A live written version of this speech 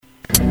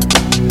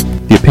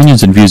The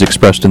opinions and views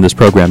expressed in this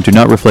program do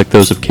not reflect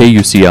those of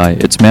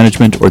KUCI, its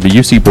management, or the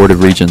UC Board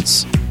of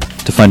Regents.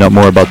 To find out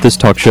more about this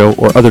talk show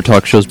or other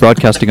talk shows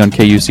broadcasting on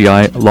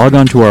KUCI, log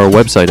on to our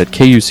website at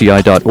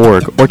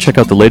kuci.org or check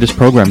out the latest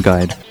program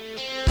guide.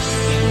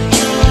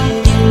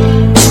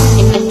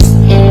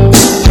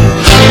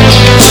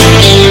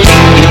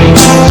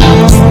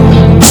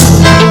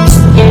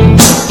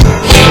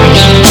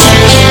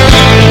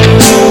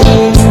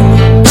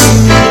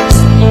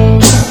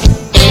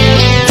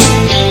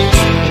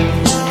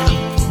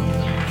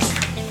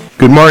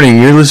 Good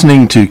morning. You're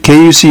listening to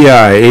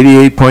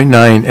KUCI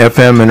 88.9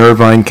 FM in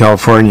Irvine,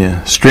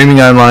 California,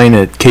 streaming online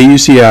at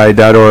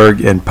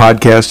kuci.org and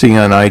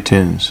podcasting on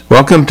iTunes.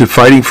 Welcome to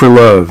Fighting for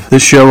Love.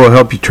 This show will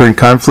help you turn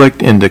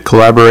conflict into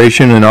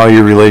collaboration in all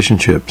your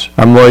relationships.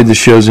 I'm Lloyd, the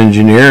show's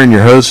engineer, and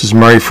your host is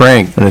Mari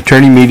Frank, an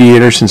attorney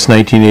mediator since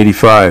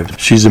 1985.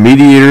 She's a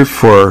mediator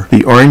for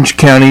the Orange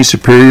County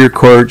Superior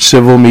Court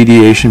Civil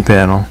Mediation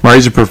Panel.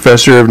 Mari's a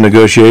professor of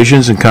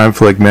negotiations and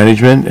conflict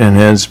management and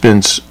has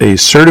been a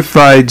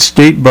certified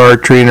State Bar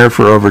trainer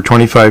for over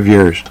 25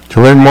 years. To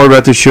learn more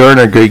about the show and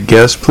our great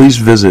guests, please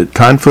visit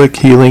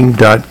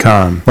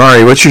conflicthealing.com.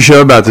 Mari, what's your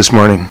show about this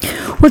morning?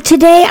 Well,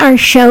 today our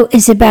show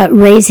is about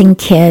raising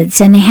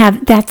kids, and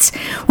that's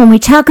when we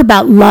talk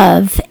about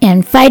love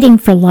and fighting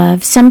for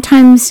love.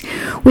 Sometimes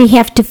we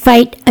have to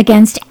fight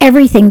against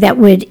everything that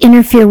would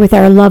interfere with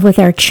our love with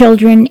our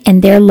children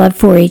and their love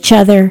for each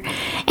other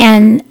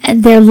and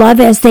their love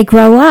as they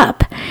grow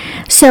up.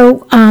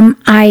 So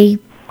I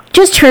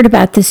just heard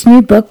about this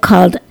new book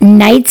called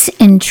Knights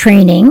in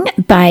Training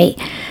by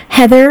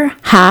Heather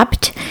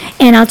Haupt,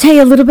 and I'll tell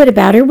you a little bit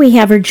about her. We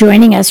have her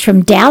joining us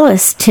from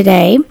Dallas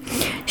today.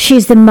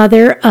 She's the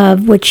mother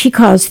of what she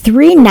calls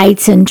 3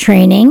 knights in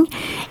training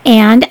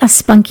and a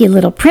spunky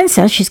little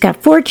princess. She's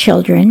got 4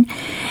 children,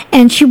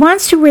 and she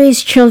wants to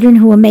raise children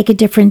who will make a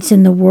difference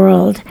in the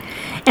world.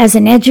 As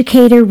an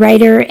educator,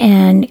 writer,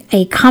 and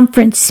a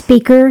conference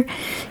speaker,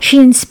 she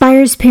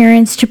inspires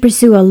parents to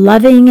pursue a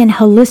loving and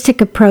holistic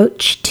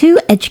approach to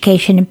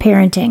education and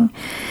parenting.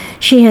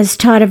 She has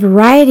taught a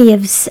variety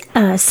of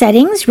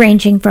settings,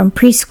 ranging from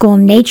preschool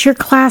nature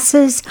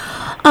classes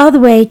all the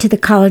way to the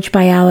college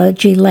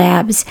biology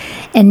labs.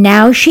 And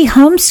now she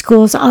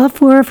homeschools all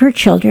 4 of her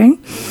children,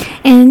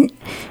 and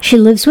she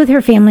lives with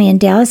her family in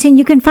Dallas. And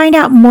you can find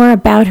out more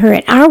about her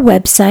at our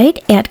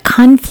website at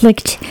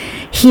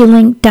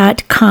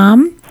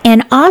conflicthealing.com,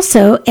 and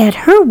also at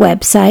her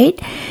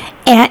website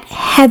at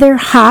Heather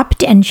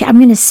Haupt, and I'm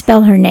going to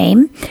spell her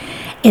name.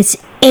 It's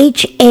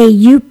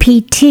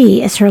Haupt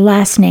is her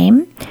last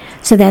name.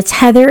 So that's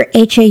Heather,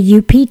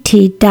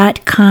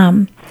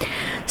 Haupt.com.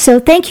 So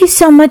thank you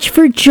so much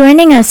for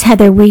joining us,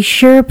 Heather. We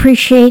sure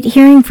appreciate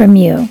hearing from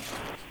you.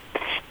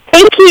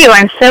 Thank you.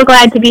 I'm so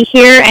glad to be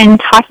here and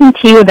talking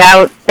to you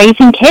about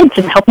raising kids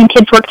and helping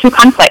kids work through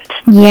conflict.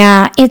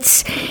 Yeah,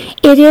 it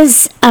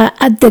is,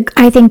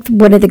 I think,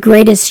 one of the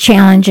greatest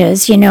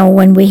challenges,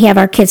 when we have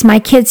our kids. My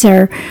kids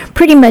are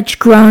pretty much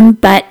grown,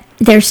 but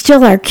they're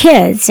still our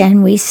kids,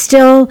 and we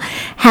still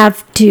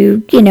have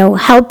to,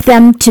 help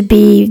them to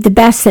be the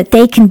best that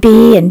they can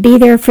be and be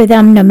there for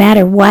them no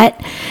matter what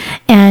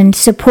and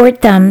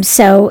support them.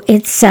 So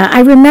it's,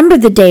 I remember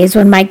the days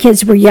when my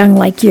kids were young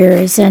like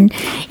yours, and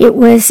it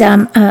was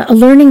a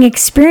learning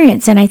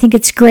experience. And I think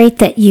it's great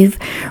that you've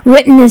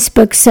written this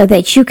book so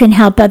that you can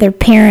help other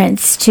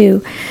parents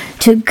to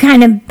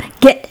kind of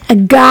get a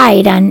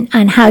guide on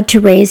how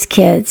to raise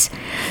kids.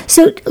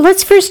 So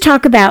let's first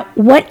talk about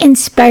what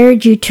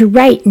inspired you to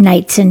write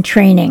Knights in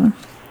Training.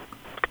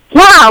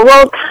 Yeah,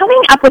 well,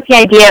 coming up with the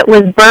idea, it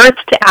was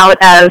birthed out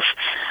of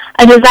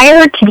a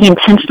desire to be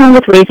intentional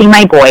with raising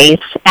my boys.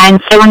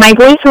 And so when my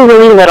boys were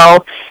really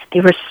little,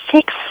 they were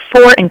 6,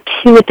 4, and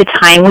 2 at the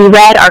time, we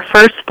read our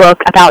first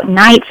book about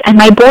knights, and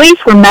my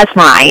boys were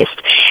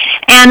mesmerized.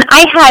 And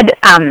I had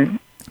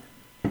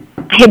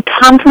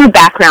come from a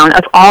background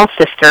of all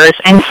sisters,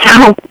 and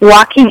so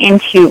walking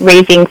into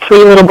raising 3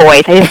 little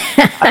boys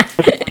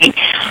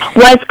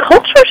was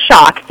culture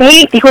shock.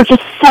 They were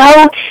just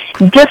so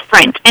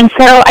different, and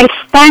so I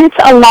spent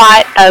a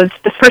lot of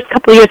the first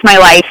couple of years of my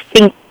life,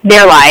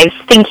 their lives,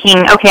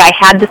 thinking, okay, I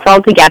had this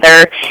all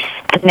together,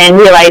 and then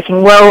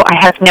realizing, whoa, I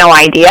have no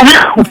idea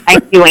what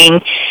I'm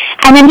doing.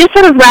 And then just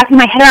sort of wrapping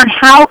my head around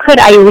how could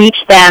I reach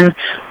them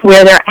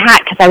where they're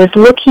at, because I was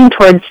looking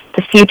towards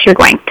the future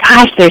going,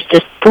 gosh, there's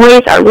just,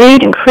 boys are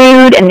rude and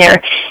crude, and they're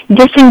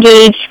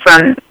disengaged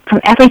from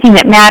everything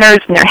that matters,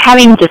 and they're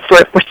having just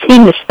we're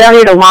seeing this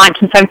failure to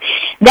launch, and so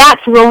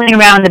that's rolling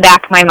around in the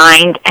back of my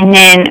mind. And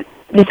then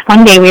this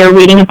one day we were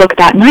reading a book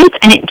about knights,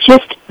 and it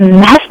just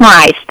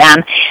mesmerized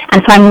them.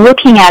 And so I'm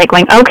looking at it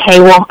going,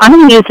 okay, well, I'm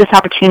going to use this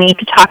opportunity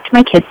to talk to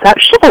my kids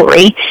about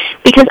chivalry,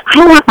 because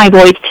I want my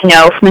boys to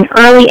know from an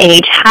early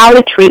age how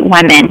to treat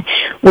women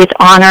with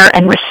honor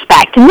and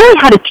respect, and really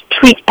how to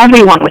treat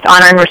everyone with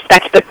honor and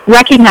respect, but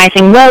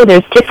recognizing, whoa,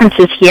 there's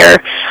differences here.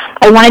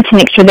 I wanted to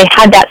make sure they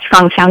had that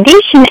strong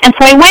foundation, and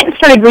so I went and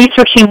started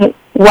researching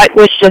what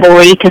was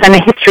chivalry, because I'm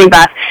a history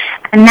buff,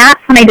 and that's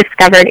when I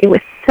discovered it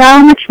was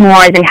so much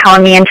more than how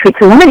a man treats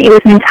a woman. It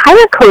was an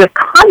entire code of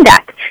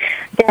conduct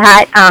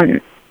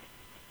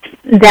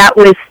that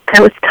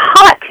was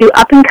taught to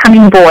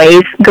up-and-coming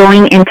boys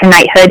going into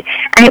knighthood,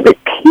 and it was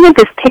painted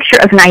this picture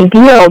of an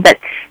ideal that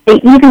they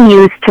even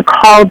used to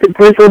call the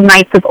grizzled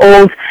knights of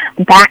old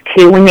back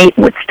to when they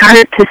would start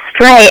to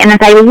stray. And as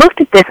I looked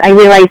at this, I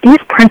realized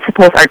these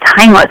principles are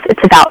timeless.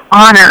 It's about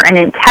honor and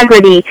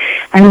integrity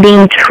and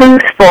being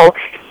truthful,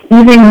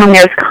 even when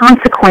there's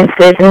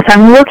consequences. And so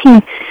I'm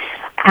looking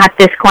at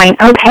this going,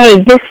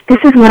 okay, this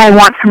is what I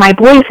want for my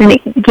boys, and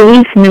it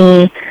gave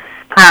me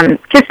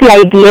just the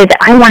idea that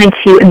I wanted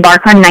to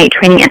embark on night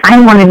training, and I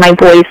wanted my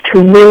boys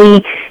to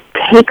really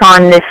take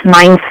on this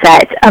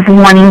mindset of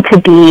wanting to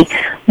be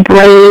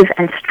brave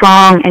and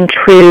strong and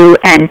true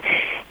and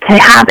to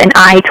have an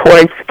eye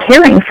towards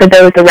caring for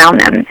those around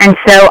them. And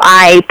so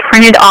I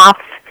printed off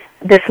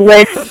this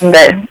list from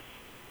the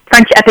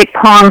French epic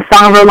poem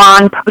Song of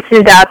Roland,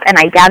 posted it up, and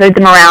I gathered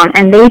them around,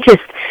 and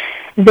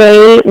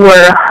they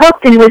were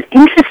hooked, and it was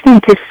interesting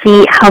to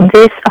see how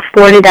this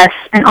afforded us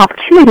an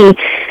opportunity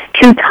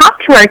to talk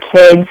to our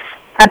kids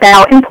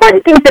about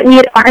important things that we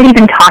had already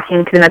been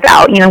talking to them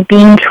about,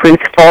 being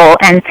truthful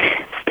and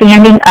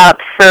standing up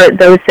for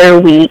those that are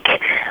weak.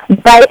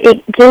 But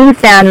it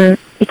gave them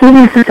a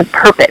sense of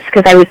purpose,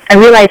 because I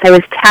realized I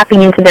was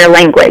tapping into their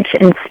language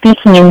and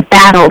speaking in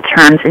battle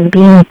terms and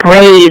being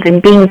brave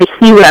and being the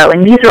hero,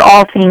 and these are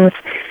all things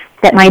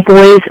that my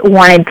boys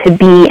wanted to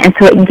be, and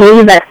so it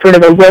gave us sort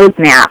of a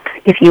roadmap,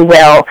 if you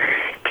will,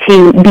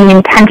 to be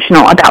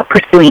intentional about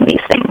pursuing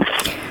these things.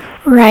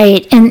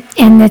 Right, and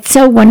it's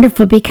so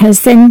wonderful,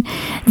 because then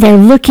they're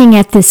looking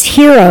at this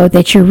hero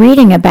that you're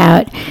reading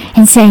about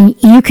and saying,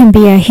 you can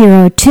be a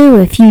hero too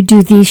if you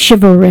do these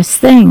chivalrous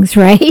things,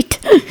 right?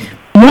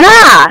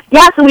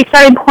 Yeah, so we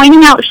started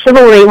pointing out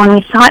chivalry when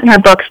we saw it in our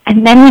books,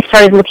 and then we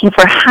started looking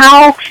for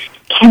how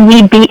can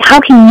you be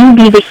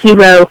the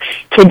hero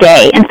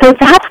today? And so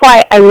that's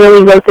why I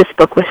really wrote this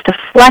book, was to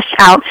flesh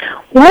out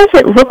what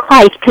does it look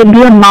like to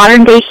be a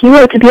modern-day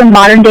hero, to be a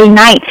modern-day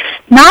knight,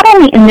 not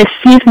only in this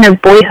season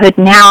of boyhood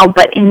now,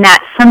 but in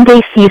that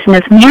someday season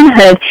of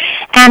manhood.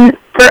 And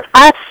for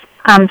us,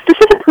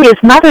 specifically as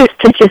mothers,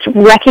 to just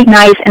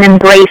recognize and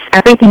embrace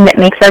everything that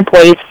makes our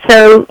boys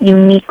so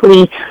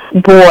uniquely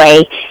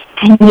boy,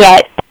 and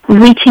yet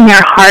reaching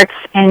their hearts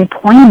and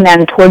pointing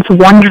them towards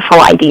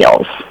wonderful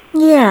ideals.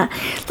 Yeah.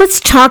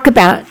 Let's talk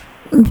about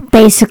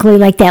basically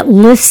like that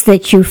list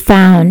that you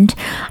found.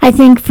 I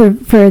think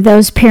for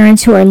those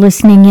parents who are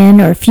listening in,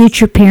 or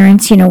future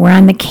parents, we're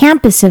on the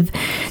campus of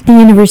the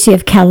University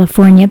of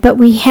California, but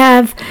we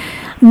have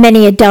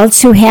many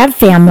adults who have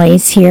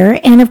families here,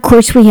 and of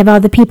course we have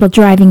all the people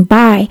driving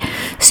by.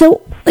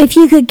 So if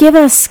you could give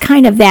us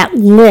kind of that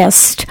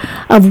list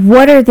of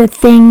what are the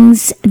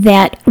things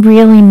that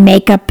really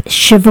make up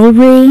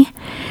chivalry,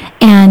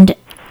 and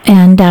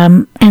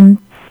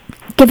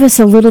give us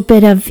a little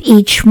bit of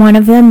each one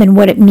of them and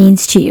what it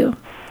means to you.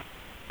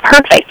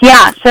 Perfect.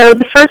 Yeah. So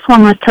the first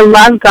one was to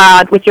love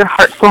God with your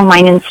heart, soul,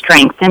 mind, and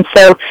strength. And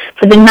so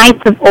for the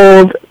knights of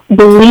old,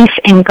 belief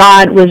in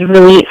God was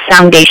really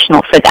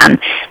foundational for them.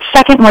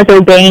 Second was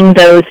obeying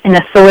those in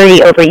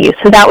authority over you.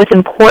 So that was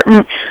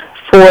important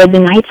for the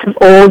knights of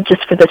old,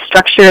 just for the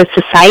structure of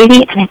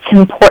society, and it's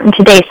important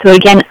today. So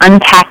again,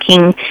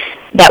 unpacking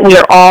that we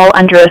are all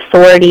under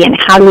authority, and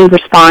how do we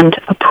respond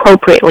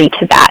appropriately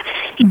to that,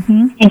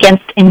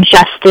 against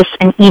injustice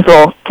and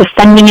evil,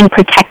 defending and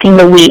protecting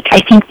the weak. I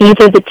think these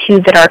are the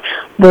two that our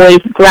boys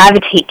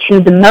gravitate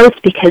to the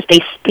most, because they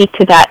speak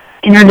to that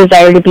inner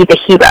desire to be the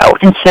hero.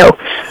 And so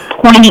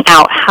pointing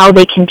out how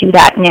they can do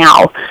that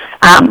now,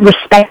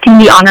 respecting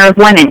the honor of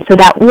women. So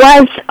that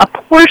was a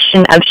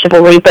portion of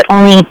chivalry, but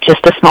only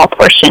just a small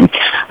portion.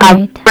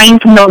 Refrain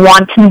from the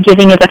wanton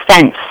giving of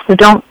offense. So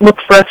don't look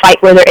for a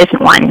fight where there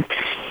isn't one,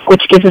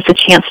 which gives us a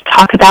chance to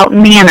talk about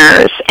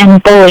manners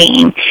and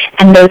bullying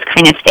and those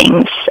kind of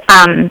things.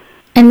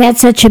 And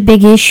that's such a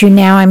big issue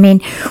now. I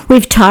mean,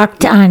 we've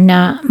talked on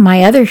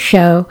my other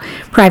show,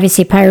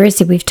 Privacy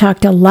Piracy, we've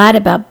talked a lot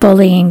about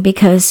bullying,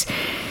 because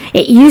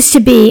it used to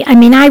be, I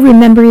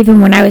remember even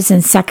when I was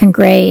in second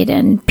grade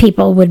and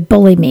people would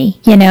bully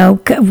me,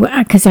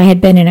 because I had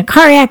been in a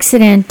car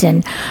accident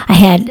and I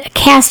had a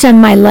cast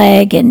on my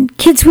leg, and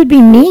kids would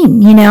be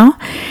mean,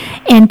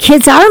 and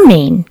kids are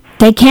mean.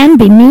 They can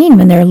be mean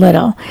when they're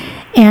little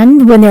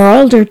and when they're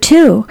older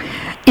too.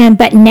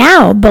 But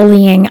now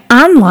bullying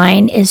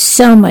online is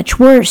so much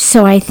worse.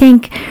 So I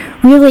think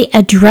really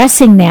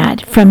addressing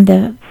that from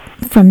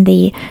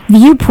the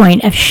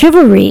viewpoint of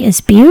chivalry is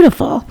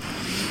beautiful.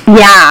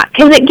 Yeah,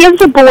 because it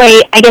gives a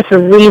boy, I guess, a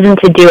reason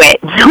to do it.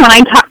 So when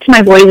I talk to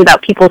my boys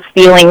about people's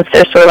feelings,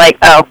 they're sort of like,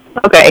 oh,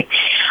 okay.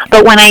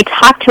 But when I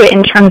talk to it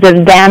in terms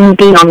of them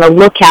being on the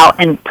lookout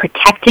and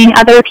protecting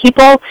other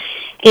people,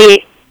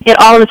 it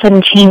all of a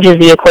sudden changes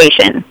the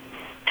equation.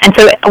 And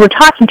so we're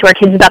talking to our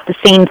kids about the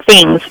same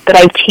things, but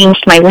I've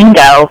changed my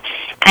lingo,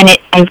 and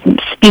I'm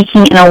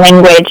speaking in a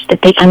language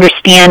that they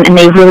understand and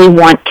they really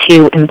want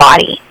to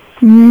embody.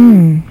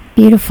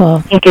 Beautiful.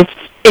 I think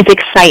it's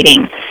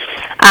exciting.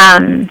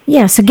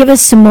 Yeah, so give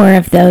us some more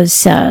of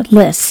those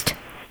list.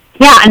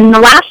 Yeah, and the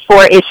last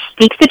 4 is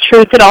speak the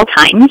truth at all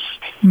times,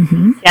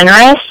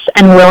 generous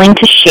and willing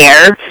to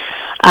share,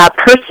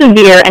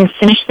 persevere and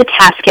finish the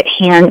task at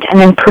hand, and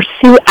then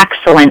pursue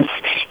excellence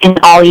in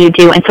all you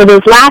do. And so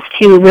those last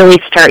 2 really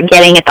start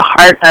getting at the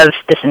heart of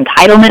this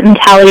entitlement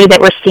mentality that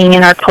we're seeing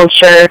in our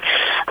culture,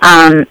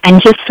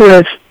 and just sort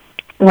of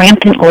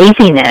rampant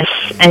laziness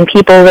and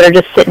people that are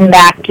just sitting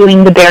back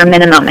doing the bare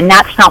minimum. And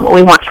that's not what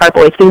we want for our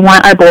boys. We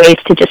want our boys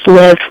to just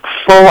live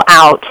full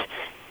out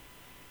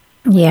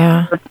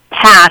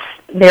path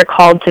they're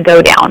called to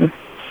go down.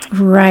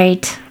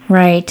 Right.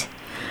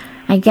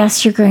 I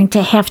guess you're going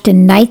to have to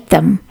knight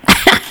them.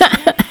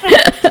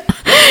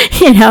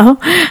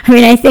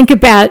 I think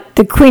about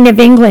the Queen of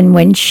England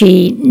when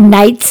she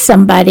knights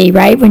somebody,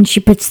 right? When she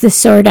puts the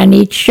sword on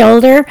each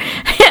shoulder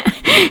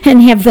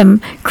and have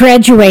them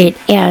graduate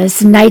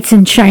as knights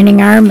in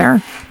shining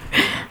armor.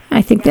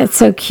 I think that's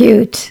so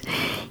cute.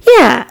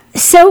 Yeah.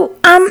 So,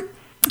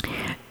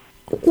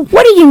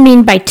 what do you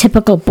mean by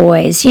typical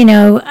boys?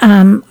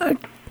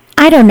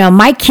 I don't know.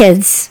 My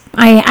kids,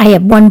 I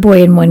have one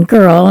boy and one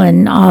girl,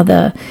 and all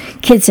the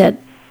kids that,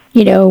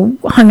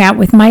 hung out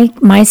with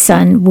my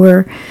son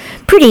were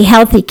pretty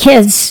healthy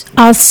kids,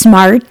 all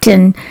smart,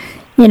 and,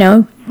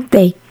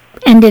 they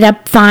ended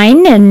up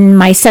fine, and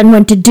my son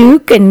went to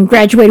Duke and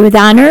graduated with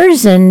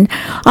honors and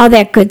all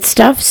that good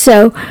stuff.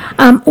 So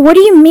what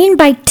do you mean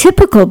by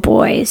typical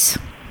boys?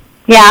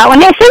 Yeah,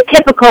 when I say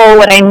typical,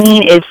 what I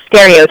mean is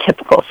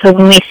stereotypical. So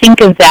when we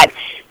think of that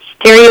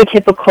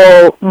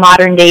stereotypical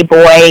modern-day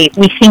boy,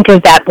 we think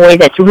of that boy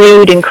that's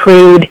rude and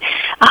crude,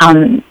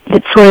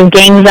 that sort of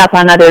gangs up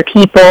on other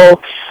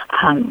people.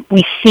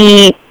 We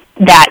see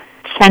that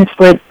sense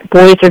where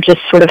boys are just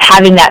sort of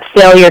having that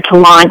failure to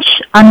launch,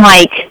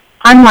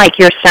 unlike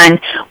your son,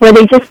 where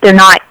they're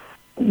not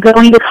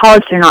going to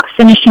college, they're not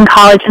finishing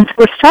college. And so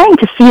we're starting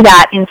to see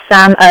that in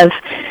some of,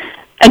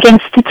 again,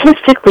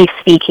 statistically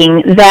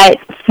speaking, that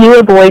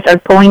fewer boys are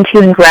going to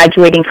and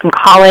graduating from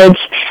college.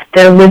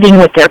 They're living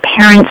with their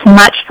parents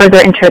much further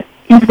into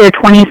their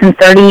 20s and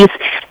 30s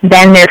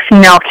than their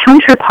female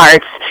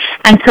counterparts.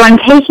 And so I'm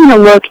taking a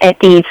look at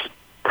these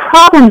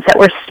problems that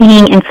we're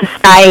seeing in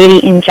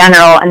society in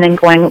general and then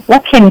going,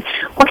 what can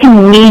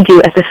we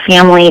do as a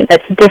family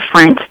that's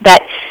different,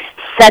 that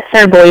sets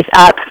our boys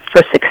up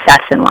for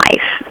success in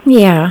life?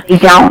 Yeah. We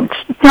don't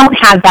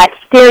have that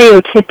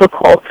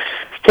stereotypical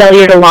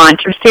failure to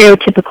launch or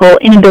stereotypical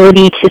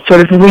inability to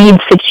sort of read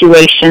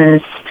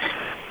situations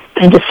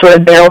and just sort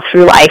of barrel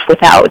through life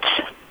without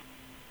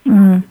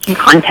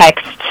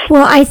context.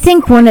 Well, I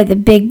think one of the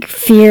big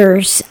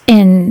fears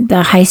in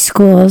the high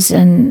schools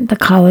and the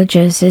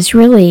colleges is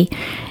really,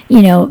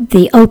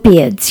 the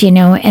opiates,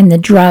 and the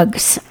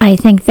drugs. I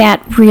think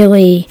that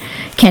really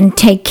can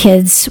take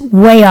kids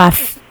way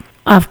off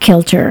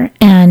kilter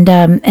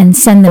and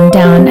send them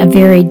down a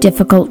very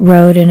difficult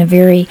road and a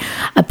very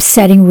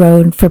upsetting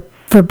road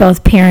for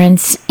both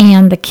parents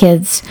and the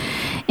kids.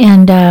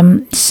 And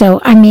so,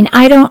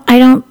 I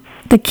don't.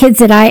 The kids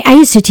that I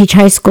used to teach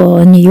high school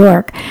in New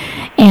York,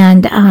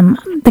 and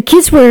the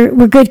kids were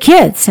good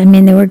kids.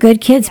 They were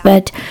good kids,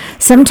 but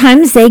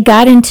sometimes they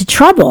got into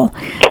trouble.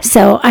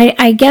 So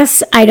I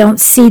guess I don't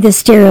see the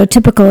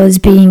stereotypical as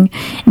being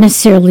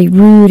necessarily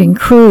rude and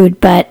crude,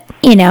 but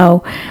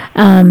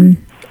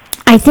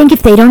I think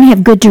if they don't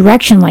have good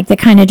direction, like the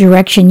kind of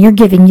direction you're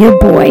giving your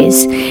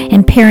boys,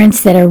 and parents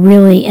that are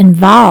really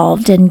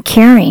involved and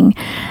caring,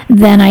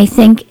 then I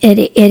think it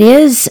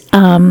is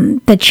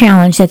the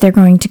challenge that they're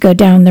going to go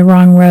down the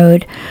wrong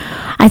road.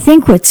 I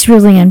think what's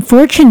really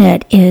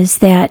unfortunate is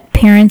that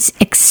parents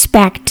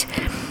expect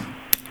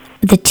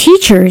the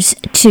teachers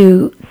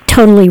to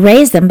totally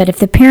raise them, but if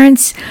the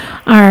parents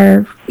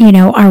are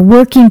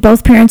working,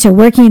 both parents are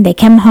working, they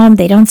come home,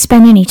 they don't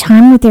spend any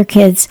time with their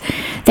kids,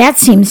 that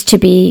seems to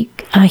be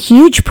a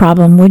huge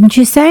problem, wouldn't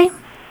you say?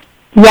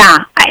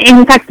 Yeah,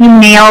 in fact, you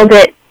nailed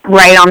it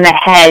right on the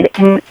head.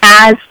 And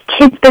as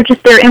kids,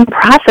 they're in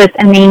process,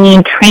 and they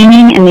need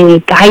training, and they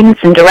need guidance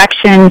and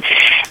direction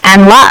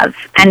and love.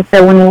 And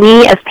so when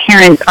we as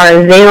parents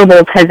are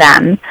available to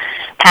them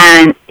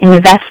and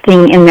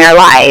investing in their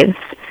lives,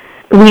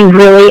 we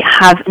really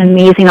have an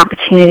amazing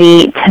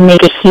opportunity to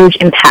make a huge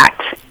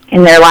impact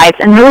in their lives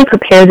and really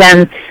prepare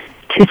them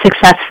to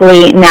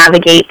successfully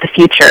navigate the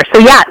future. So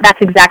yeah, that's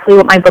exactly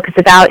what my book is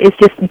about, is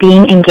just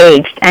being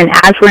engaged. And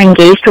as we're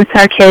engaged with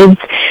our kids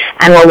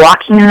and we're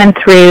walking them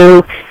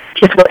through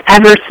just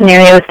whatever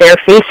scenarios they're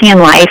facing in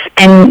life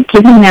and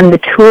giving them the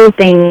tools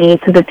they need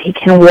so that they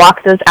can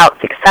walk those out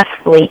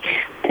successfully,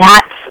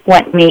 that's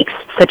what makes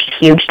such a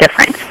huge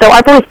difference. So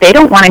our boys, they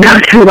don't want to go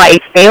through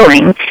life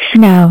failing.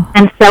 No.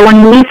 And so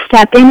when we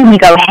step in and we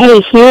go, hey,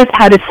 here's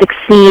how to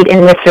succeed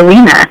in this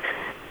arena,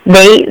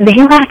 they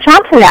latch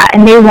onto that,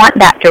 and they want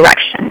that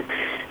direction.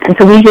 And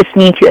so we just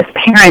need to, as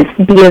parents,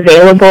 be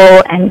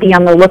available and be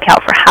on the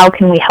lookout for how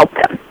can we help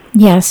them.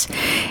 Yes.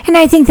 And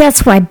I think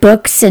that's why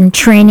books and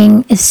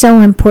training is so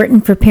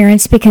important for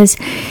parents because,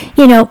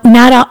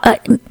 not all,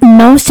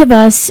 most of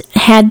us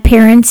had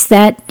parents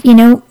that,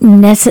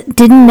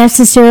 didn't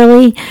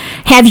necessarily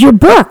have your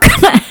book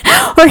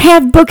or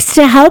have books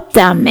to help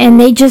them. And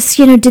they just,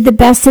 did the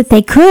best that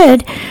they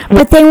could.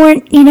 But they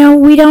weren't,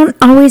 we don't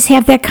always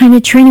have that kind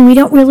of training. We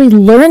don't really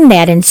learn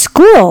that in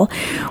school,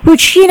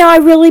 which, I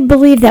really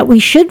believe that we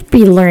should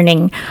be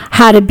learning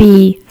how to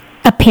be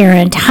a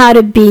parent, how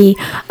to be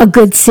a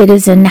good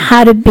citizen,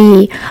 how to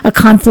be a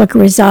conflict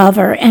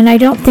resolver. And I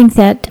don't think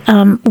that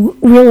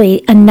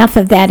really enough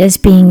of that is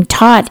being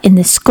taught in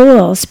the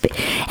schools.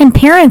 And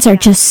parents are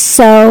just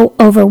so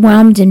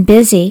overwhelmed and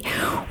busy.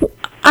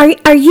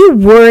 Are you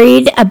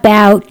worried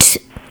about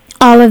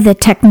all of the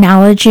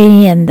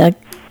technology and the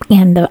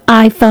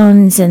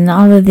iPhones and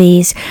all of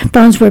these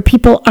phones where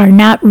people are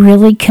not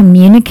really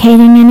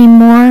communicating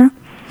anymore,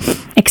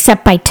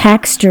 except by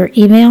text or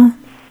email?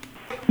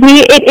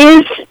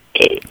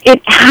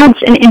 It has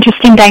an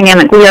interesting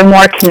dynamic. We are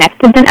more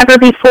connected than ever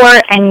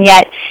before, and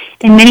yet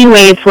in many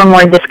ways we're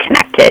more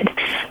disconnected.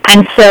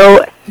 And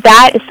so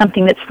that is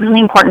something that's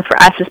really important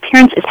for us as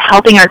parents, is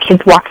helping our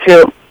kids walk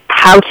through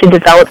how to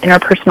develop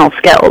interpersonal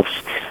skills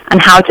and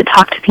how to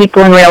talk to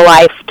people in real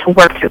life, to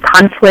work through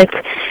conflict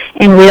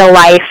in real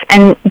life.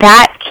 And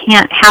that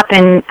can't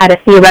happen at a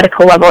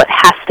theoretical level. It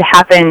has to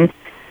happen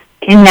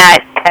in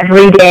that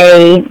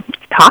everyday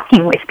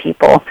talking with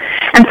people.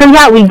 And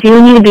so, we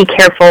do need to be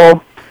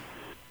careful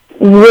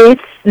with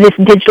this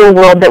digital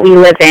world that we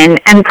live in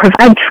and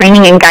provide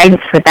training and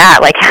guidance for that.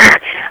 Like,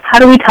 how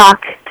do we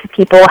talk to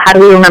people? How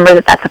do we remember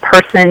that that's a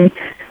person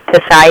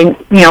beside,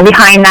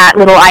 behind that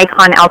little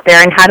icon out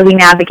there, and how do we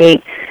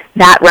navigate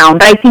that realm?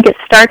 But I think it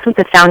starts with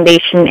the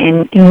foundation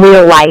in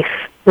real life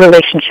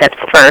relationships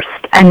first,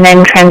 and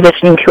then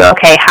transitioning to,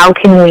 okay, how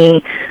can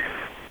we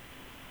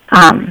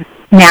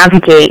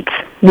navigate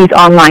these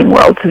online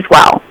worlds as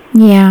well?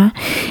 Yeah.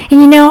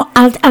 And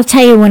I'll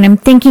tell you, when I'm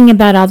thinking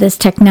about all this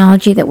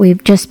technology that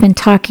we've just been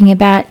talking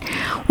about,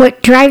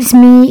 what drives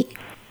me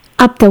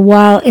up the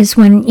wall is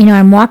when,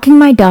 I'm walking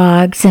my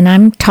dogs and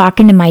I'm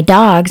talking to my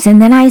dogs, and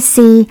then I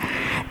see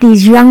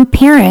these young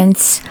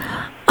parents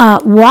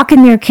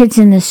walking their kids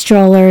in the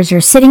strollers or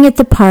sitting at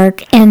the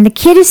park, and the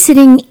kid is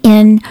sitting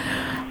in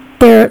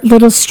their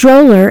little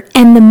stroller,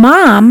 and the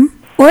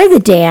mom or the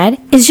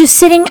dad is just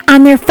sitting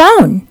on their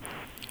phone,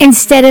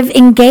 instead of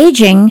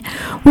engaging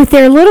with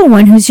their little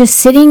one who's just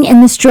sitting in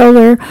the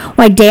stroller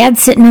while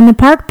dad's sitting on the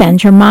park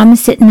bench or mom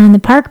is sitting on the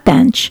park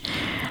bench.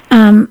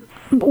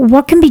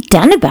 What can be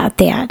done about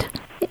that?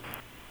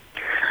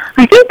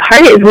 I think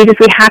part of it is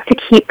we have to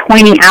keep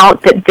pointing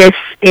out that this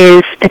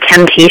is a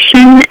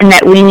temptation and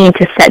that we need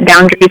to set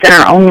boundaries in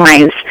our own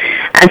lives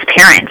as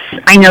parents.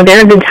 I know there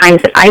have been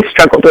times that I've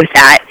struggled with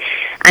that.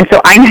 And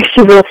so I'm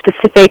actually real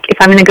specific. If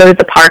I'm going to go to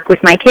the park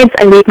with my kids,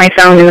 I leave my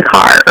phone in the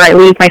car, or I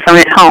leave my phone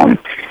at home.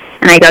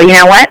 And I go, you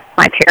know what?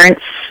 My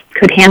parents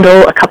could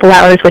handle a couple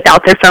hours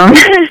without their phone.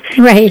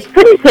 Right.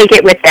 Couldn't take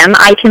it with them.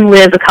 I can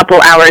live a couple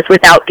hours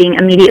without being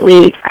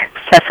immediately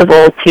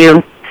accessible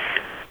to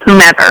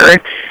whomever.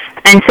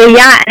 And so,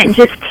 it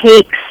just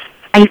takes,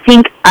 I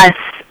think, us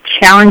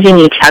challenging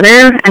each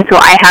other. And so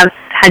I have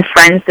had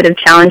friends that have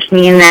challenged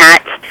me in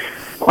that,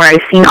 or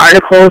I've seen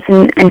articles.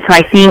 And so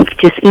I think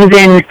just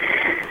even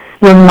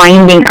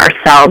reminding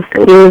ourselves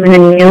that we live in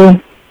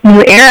a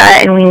new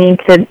era, and we need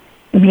to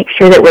make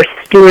sure that we're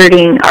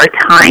stewarding our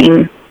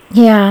time.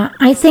 Yeah,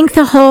 I think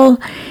the whole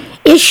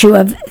issue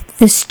of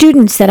the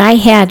students that I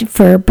had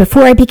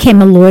before I became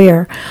a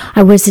lawyer,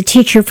 I was a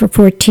teacher for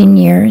 14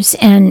 years,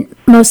 and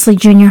mostly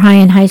junior high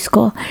and high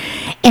school.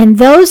 And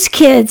those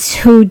kids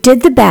who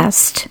did the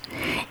best,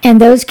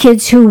 and those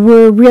kids who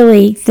were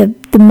really the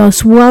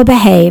most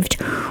well-behaved,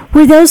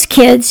 were those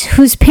kids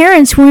whose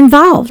parents were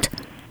involved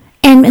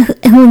and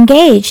who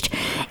engaged.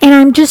 And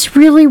I'm just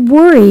really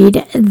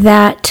worried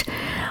that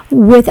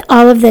with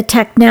all of the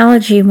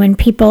technology, when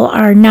people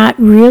are not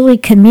really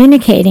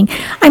communicating.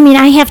 I mean,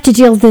 I have to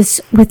deal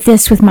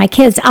with my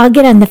kids. I'll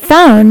get on the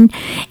phone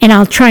and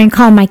I'll try and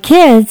call my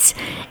kids,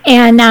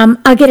 and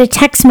I'll get a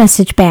text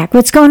message back.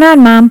 What's going on,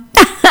 Mom?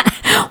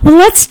 Well,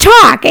 let's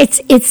talk.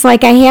 It's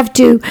like I have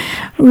to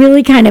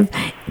really kind of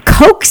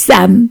coax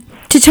them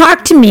to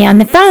talk to me on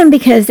the phone,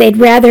 because they'd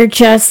rather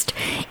just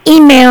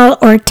email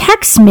or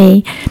text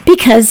me,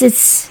 because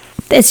it's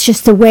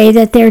just the way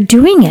that they're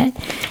doing it.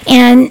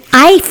 And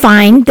I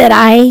find that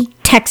I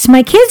text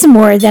my kids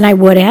more than I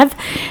would have,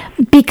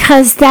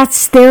 because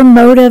that's their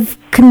mode of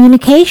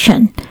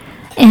communication.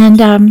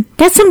 And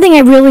that's something I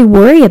really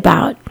worry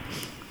about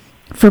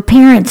for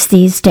parents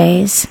these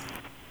days.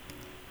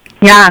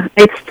 Yeah,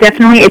 it's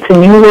a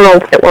new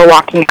world that we're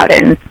walking out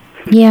in.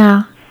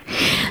 Yeah.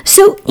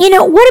 So,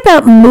 what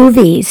about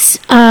movies?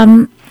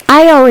 I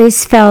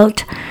always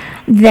felt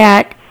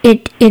that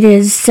it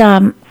is,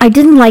 I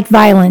didn't like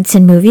violence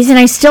in movies, and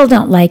I still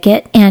don't like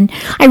it. And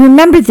I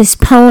remember this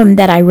poem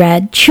that I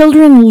read: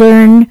 Children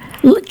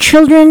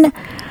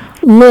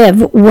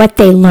live what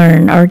they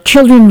learn, or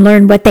children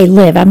learn what they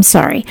live. I'm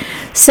sorry.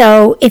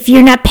 So if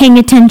you're not paying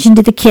attention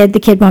to the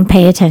kid won't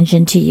pay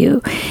attention to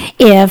you.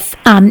 If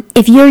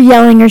you're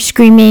yelling or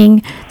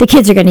screaming, the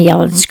kids are going to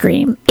yell and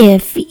scream.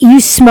 If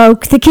you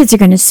smoke, the kids are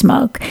going to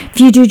smoke. If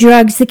you do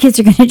drugs, the kids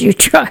are going to do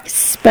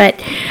drugs.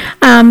 But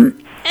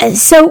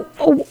so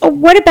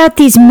what about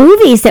these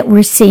movies that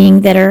we're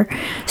seeing that are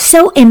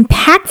so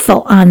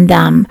impactful on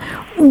them?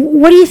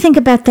 What do you think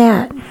about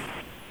that?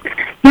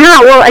 Yeah,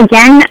 well,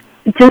 again,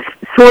 just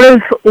sort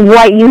of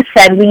what you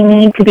said, we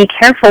need to be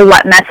careful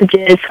what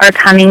messages are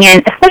coming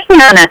in, especially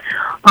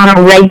on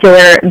a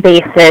regular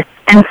basis.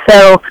 And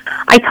so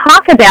I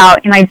talk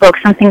about in my book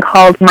something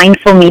called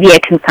mindful media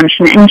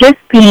consumption, and just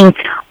being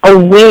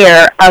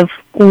aware of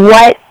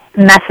what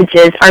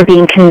messages are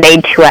being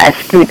conveyed to us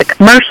through the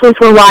commercials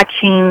we're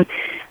watching,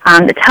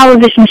 the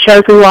television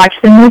shows we watch,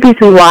 the movies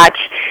we watch,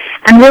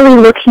 and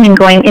really looking and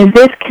going, is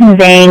this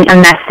conveying a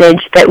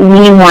message that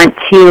we want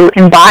to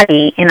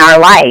embody in our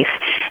life?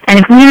 And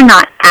if we are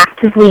not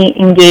actively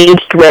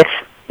engaged with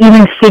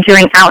even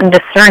figuring out and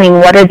discerning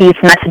what are these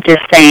messages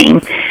saying,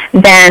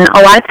 then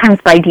a lot of times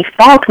by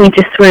default we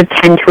just sort of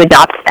tend to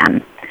adopt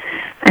them.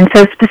 And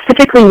so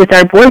specifically with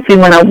our boys, we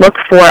want to look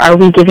for, are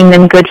we giving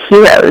them good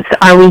heroes?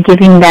 Are we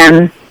giving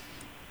them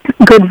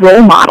good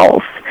role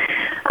models?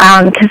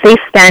 Because they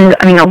spend,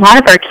 a lot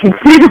of our kids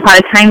spend a lot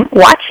of time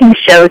watching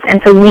shows, and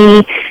so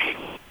we,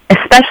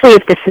 especially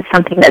if this is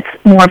something that's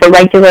more of a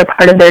regular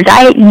part of their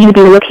diet, you need to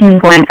be looking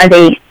and going, are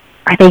they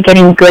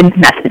getting good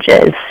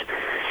messages?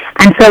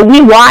 And so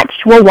we'll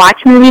watch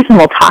movies and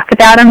we'll talk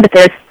about them, but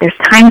there's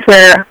times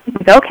where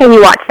we go, okay, we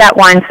watched that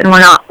once and we're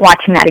not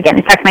watching that again.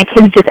 In fact, my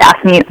kids just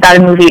asked me about a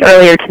movie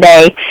earlier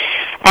today,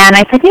 and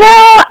I said,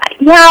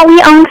 yeah,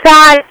 we owned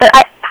that, but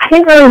I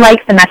didn't really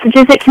like the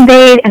messages it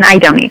conveyed, and I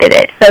donated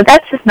it. So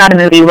that's just not a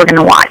movie we're going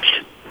to watch.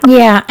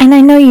 Yeah, and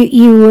I know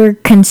you were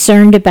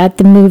concerned about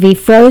the movie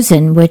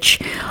Frozen, which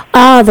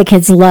all the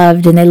kids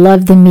loved, and they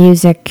loved the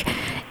music,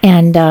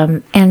 and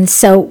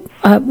so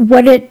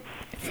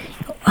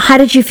how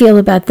did you feel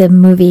about the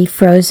movie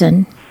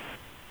Frozen?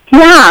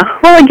 Yeah,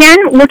 well, again,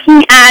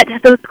 looking at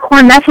those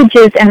core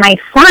messages and my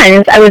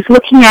sons, I was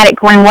looking at it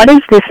going, what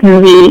does this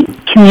movie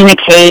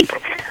communicate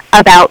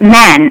about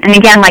men? And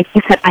again, like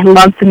you said, I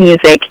love the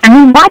music,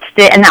 and we watched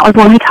it, and that was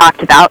what we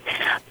talked about.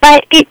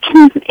 But it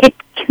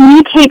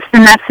communicates the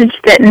message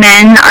that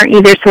men are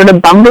either sort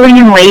of bumbling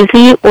and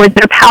lazy, or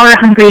they're power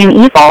hungry and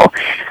evil.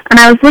 And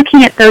I was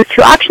looking at those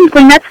two options,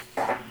 going,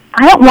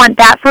 I don't want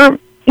that for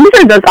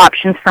either of those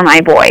options for my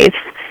boys.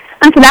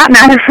 And for that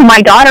matter, for my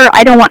daughter,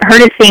 I don't want her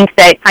to think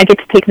that I get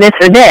to pick this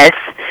or this.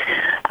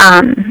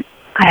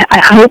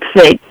 I hope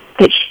that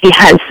she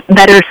has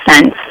better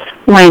sense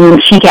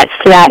when she gets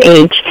to that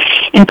age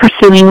in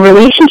pursuing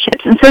relationships.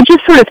 And so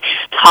just sort of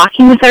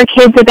talking with our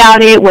kids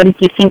about it, what did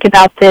you think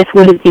about this,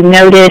 what did you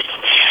notice,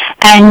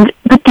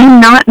 but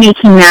then not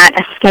making that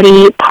a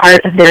steady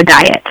part of their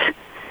diet.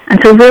 And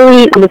so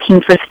really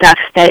looking for stuff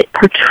that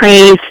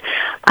portrays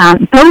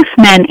both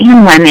men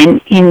and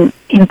women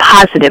in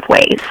positive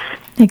ways.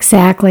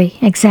 Exactly.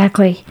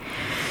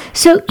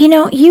 So,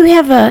 you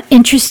have an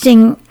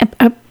interesting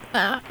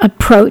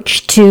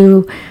approach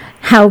to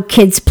how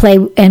kids play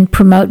and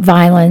promote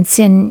violence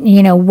and,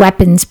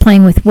 weapons,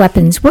 playing with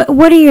weapons.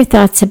 What are your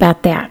thoughts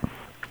about that?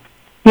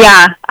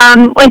 Yeah,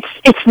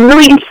 it's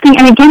really interesting.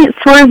 And again, it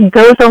sort of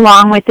goes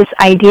along with this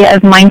idea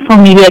of mindful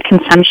media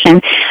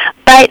consumption.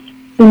 But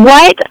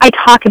what I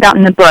talk about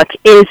in the book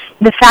is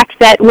the fact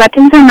that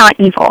weapons are not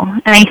evil.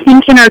 And I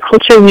think in our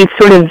culture we've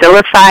sort of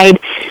vilified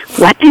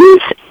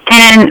weapons,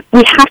 and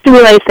we have to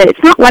realize that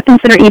it's not weapons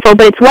that are evil,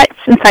 but it's what's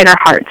inside our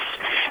hearts.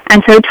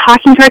 And so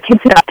talking to our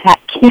kids about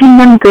that, giving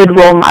them good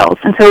role models.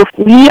 And so if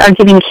we are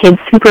giving kids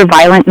super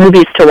violent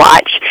movies to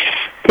watch,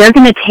 they're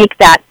going to take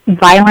that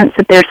violence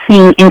that they're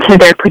seeing into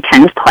their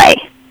pretend play.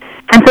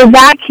 And so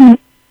that can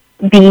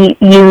be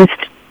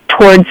used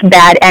towards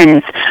bad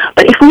ends.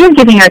 But if we are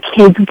giving our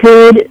kids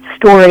good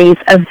stories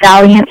of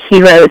valiant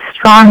heroes,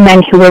 strong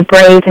men who were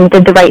brave and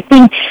did the right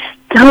thing,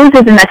 those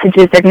are the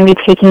messages they're going to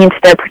be taking into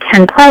their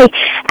pretend play.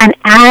 And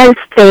as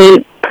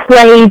they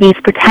play these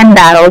pretend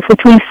battles,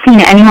 which we've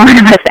seen, any one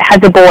of us that has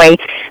a boy,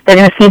 they're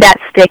going to see that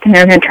stick and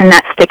they're going to turn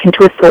that stick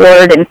into a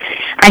sword. And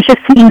I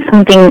just seen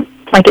something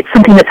like it's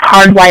something that's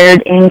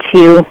hardwired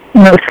into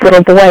most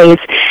little boys.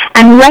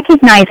 And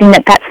recognizing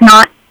that that's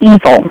not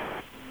evil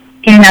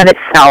in and of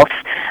itself,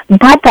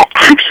 but that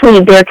actually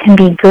there can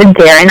be good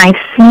there. And I've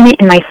seen it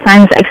in my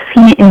sons, I've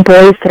seen it in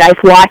boys that I've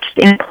watched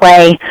in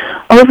play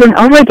over and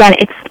over again.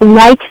 It's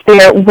like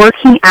they're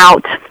working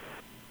out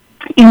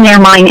in their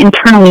mind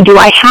internally, do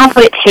I have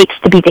what it takes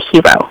to be the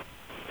hero?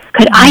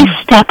 Could I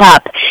step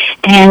up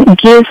and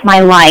give my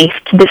life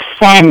to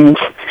defend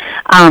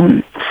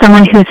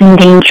someone who's in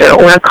danger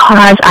or a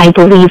cause I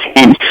believe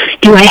in?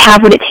 Do I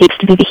have what it takes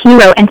to be the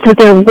hero? And so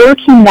they're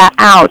working that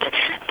out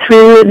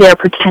through their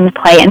pretend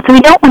play. And so we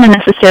don't want to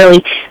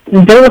necessarily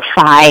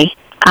vilify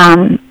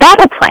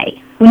battle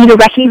play. We need to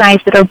recognize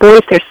that our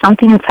boys, there's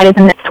something inside of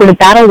them that's sort of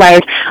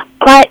battle-wired,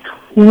 but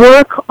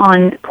work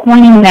on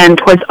pointing them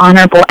towards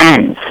honorable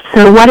ends.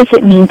 So what does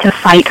it mean to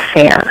fight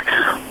fair?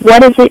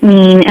 What does it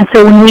mean? And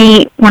so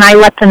when I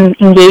let them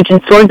engage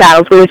in sword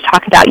battles, we always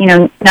talk about,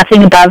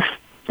 nothing above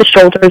the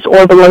shoulders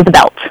or below the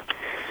belt.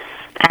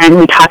 And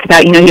we talk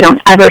about, you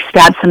don't ever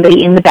stab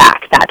somebody in the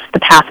back. That's the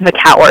path of a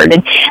coward.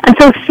 And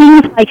so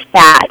things like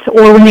that.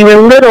 Or when they were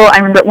little, I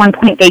remember at one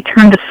point they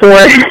turned the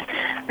sword,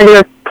 or they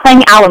were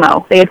playing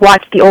Alamo. They had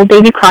watched the old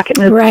Davy Crockett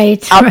movie.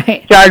 Right.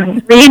 Yard,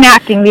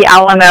 reenacting the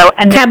Alamo.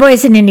 And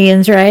Cowboys and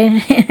Indians,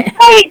 right?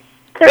 Right.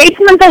 Their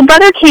 18-month-old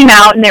brother came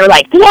out, and they were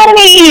like, the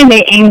enemy! And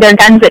they aimed their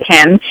guns at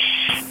him,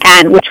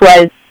 which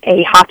was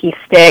a hockey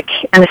stick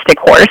and a stick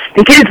horse,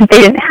 because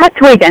they didn't have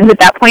toy guns at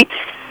that point.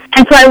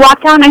 And so I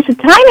walked out and I said,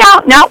 time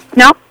out.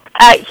 No.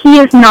 He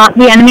is not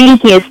the enemy.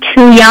 He is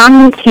too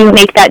young to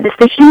make that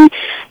decision.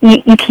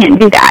 You can't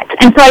do that.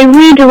 And so I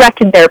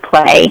redirected their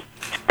play.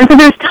 And so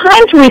there's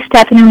times where we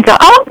step in and we go,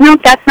 oh, no,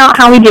 that's not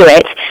how we do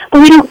it.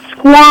 But we don't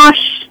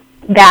squash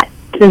that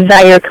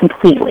desire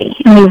completely.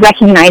 And we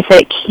recognize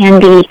that it can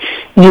be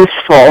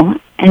useful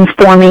in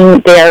forming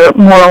their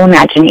moral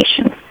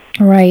imagination.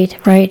 Right.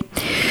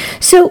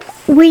 So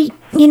we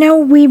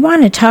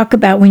want to talk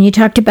about, when you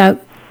talked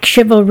about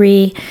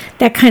chivalry,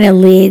 that kind of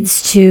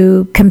leads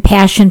to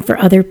compassion for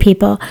other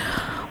people.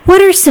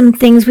 What are some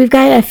things, we've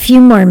got a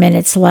few more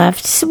minutes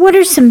left, so what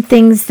are some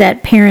things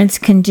that parents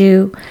can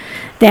do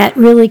that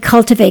really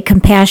cultivate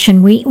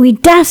compassion? We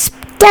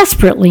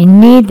desperately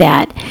need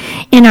that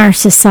in our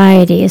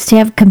society, is to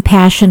have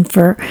compassion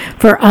for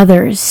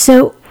others.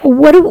 So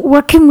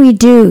what can we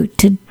do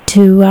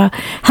to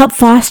help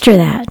foster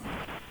that?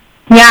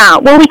 Yeah,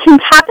 well, we can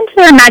tap into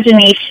their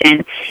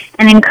imagination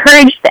and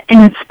encourage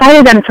and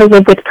inspire them to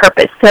live with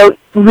purpose. So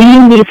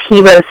reading these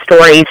hero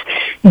stories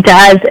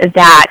does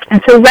that.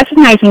 And so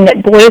recognizing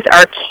that boys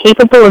are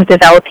capable of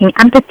developing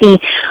empathy,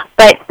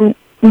 but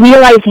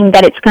realizing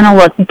that it's going to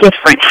look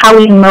different. How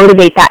we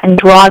motivate that and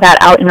draw that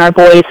out in our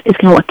boys is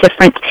going to look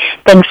different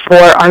than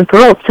for our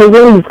girls. So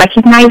really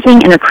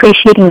recognizing and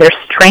appreciating their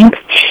strengths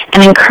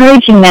and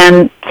encouraging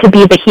them to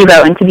be the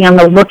hero and to be on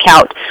the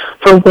lookout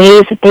for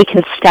ways that they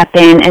can step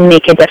in and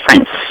make a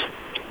difference.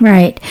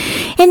 Right.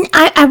 And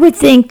I would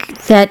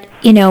think that,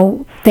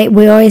 that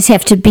we always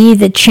have to be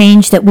the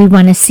change that we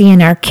want to see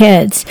in our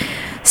kids.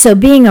 So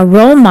being a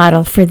role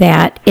model for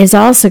that is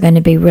also going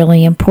to be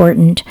really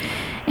important.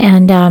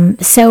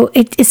 And so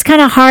it's kind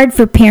of hard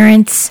for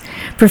parents,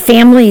 for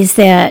families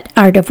that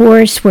are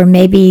divorced where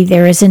maybe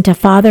there isn't a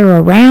father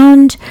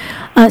around.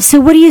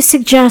 So what do you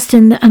suggest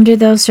under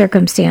those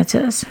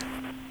circumstances?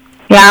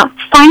 Yeah,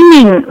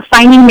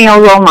 finding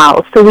male role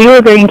models. So we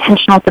were very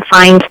intentional to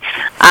find,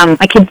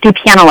 my kids do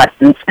piano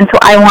lessons, and so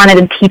I wanted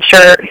a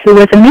teacher who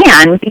was a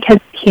man because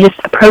he just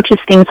approaches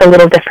things a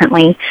little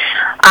differently.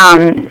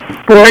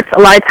 Sports, a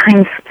lot of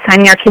times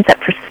signing our kids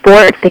up for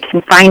sports, they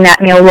can find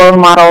that male role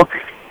model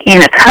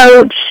in a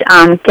coach,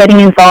 getting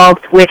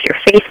involved with your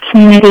faith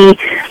community.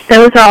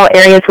 Those are all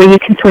areas where you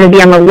can sort of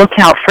be on the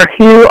lookout for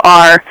who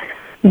are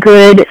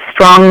good,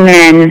 strong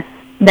men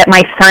that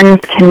my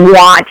sons can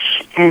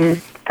watch and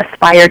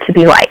aspire to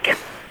be like.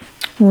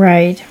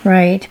 Right.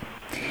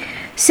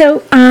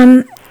 So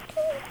I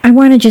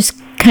want to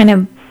just kind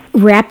of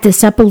wrap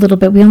this up a little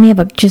bit. We only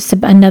have just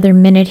another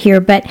minute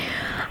here, but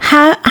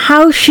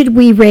how should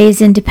we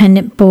raise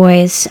independent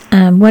boys?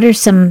 What are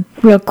some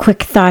real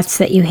quick thoughts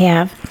that you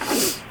have?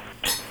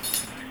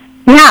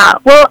 Yeah,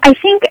 well, I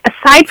think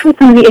aside from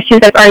some of the issues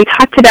I've already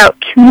talked about,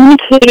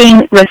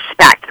 communicating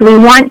respect. We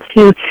want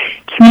to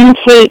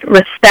communicate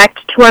respect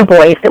to our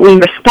boys, that we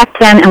respect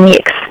them and we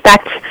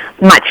expect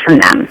much from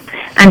them.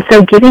 And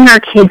so giving our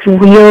kids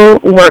real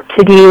work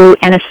to do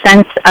and a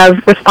sense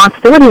of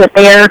responsibility that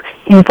they're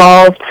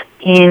involved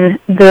in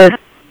the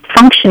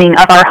functioning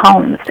of our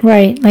homes.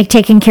 Right, like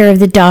taking care of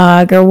the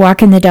dog or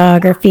walking the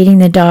dog or feeding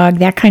the dog,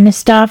 that kind of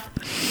stuff?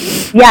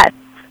 Yes.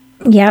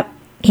 Yep.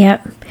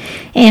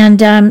 And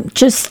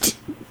just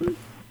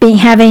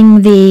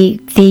having the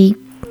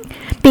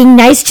being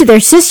nice to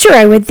their sister,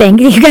 I would think.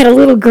 You got a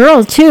little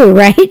girl too,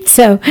 right?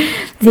 So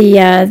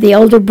the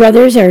older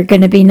brothers are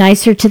going to be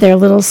nicer to their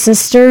little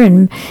sister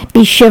and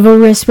be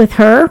chivalrous with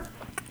her.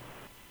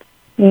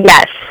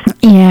 Yes.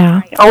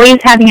 Yeah. Always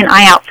having an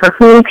eye out for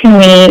who can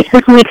we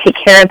take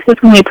care of, who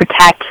can we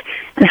protect,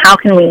 and how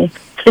can we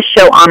just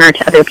show honor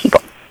to other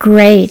people.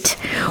 Great.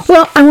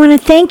 Well, I want to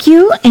thank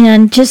you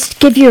and just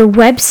give your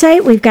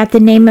website. We've got the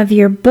name of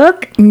your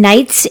book,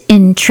 Knights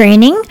in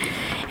Training,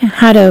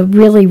 How to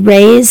Really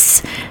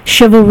Raise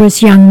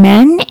Chivalrous Young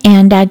Men.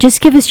 And just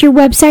give us your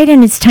website,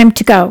 and it's time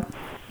to go.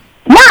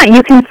 Yeah,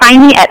 you can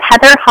find me at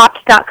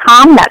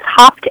heatherhaupt.com. That's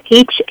Haupt,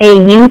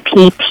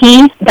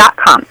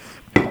 HAUPT.com.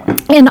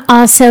 And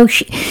also,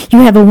 you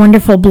have a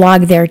wonderful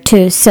blog there,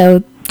 too,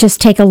 so just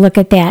take a look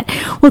at that.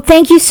 Well,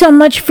 thank you so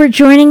much for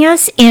joining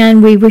us,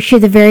 and we wish you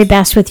the very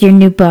best with your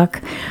new book.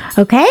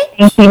 Okay?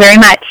 Thank you very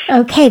much.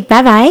 Okay,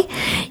 bye-bye.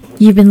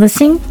 You've been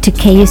listening to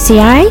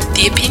KUCI.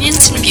 The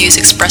opinions and views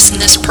expressed in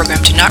this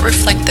program do not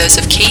reflect those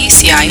of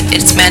KUCI,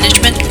 its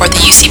management, or the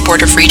UC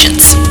Board of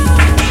Regents.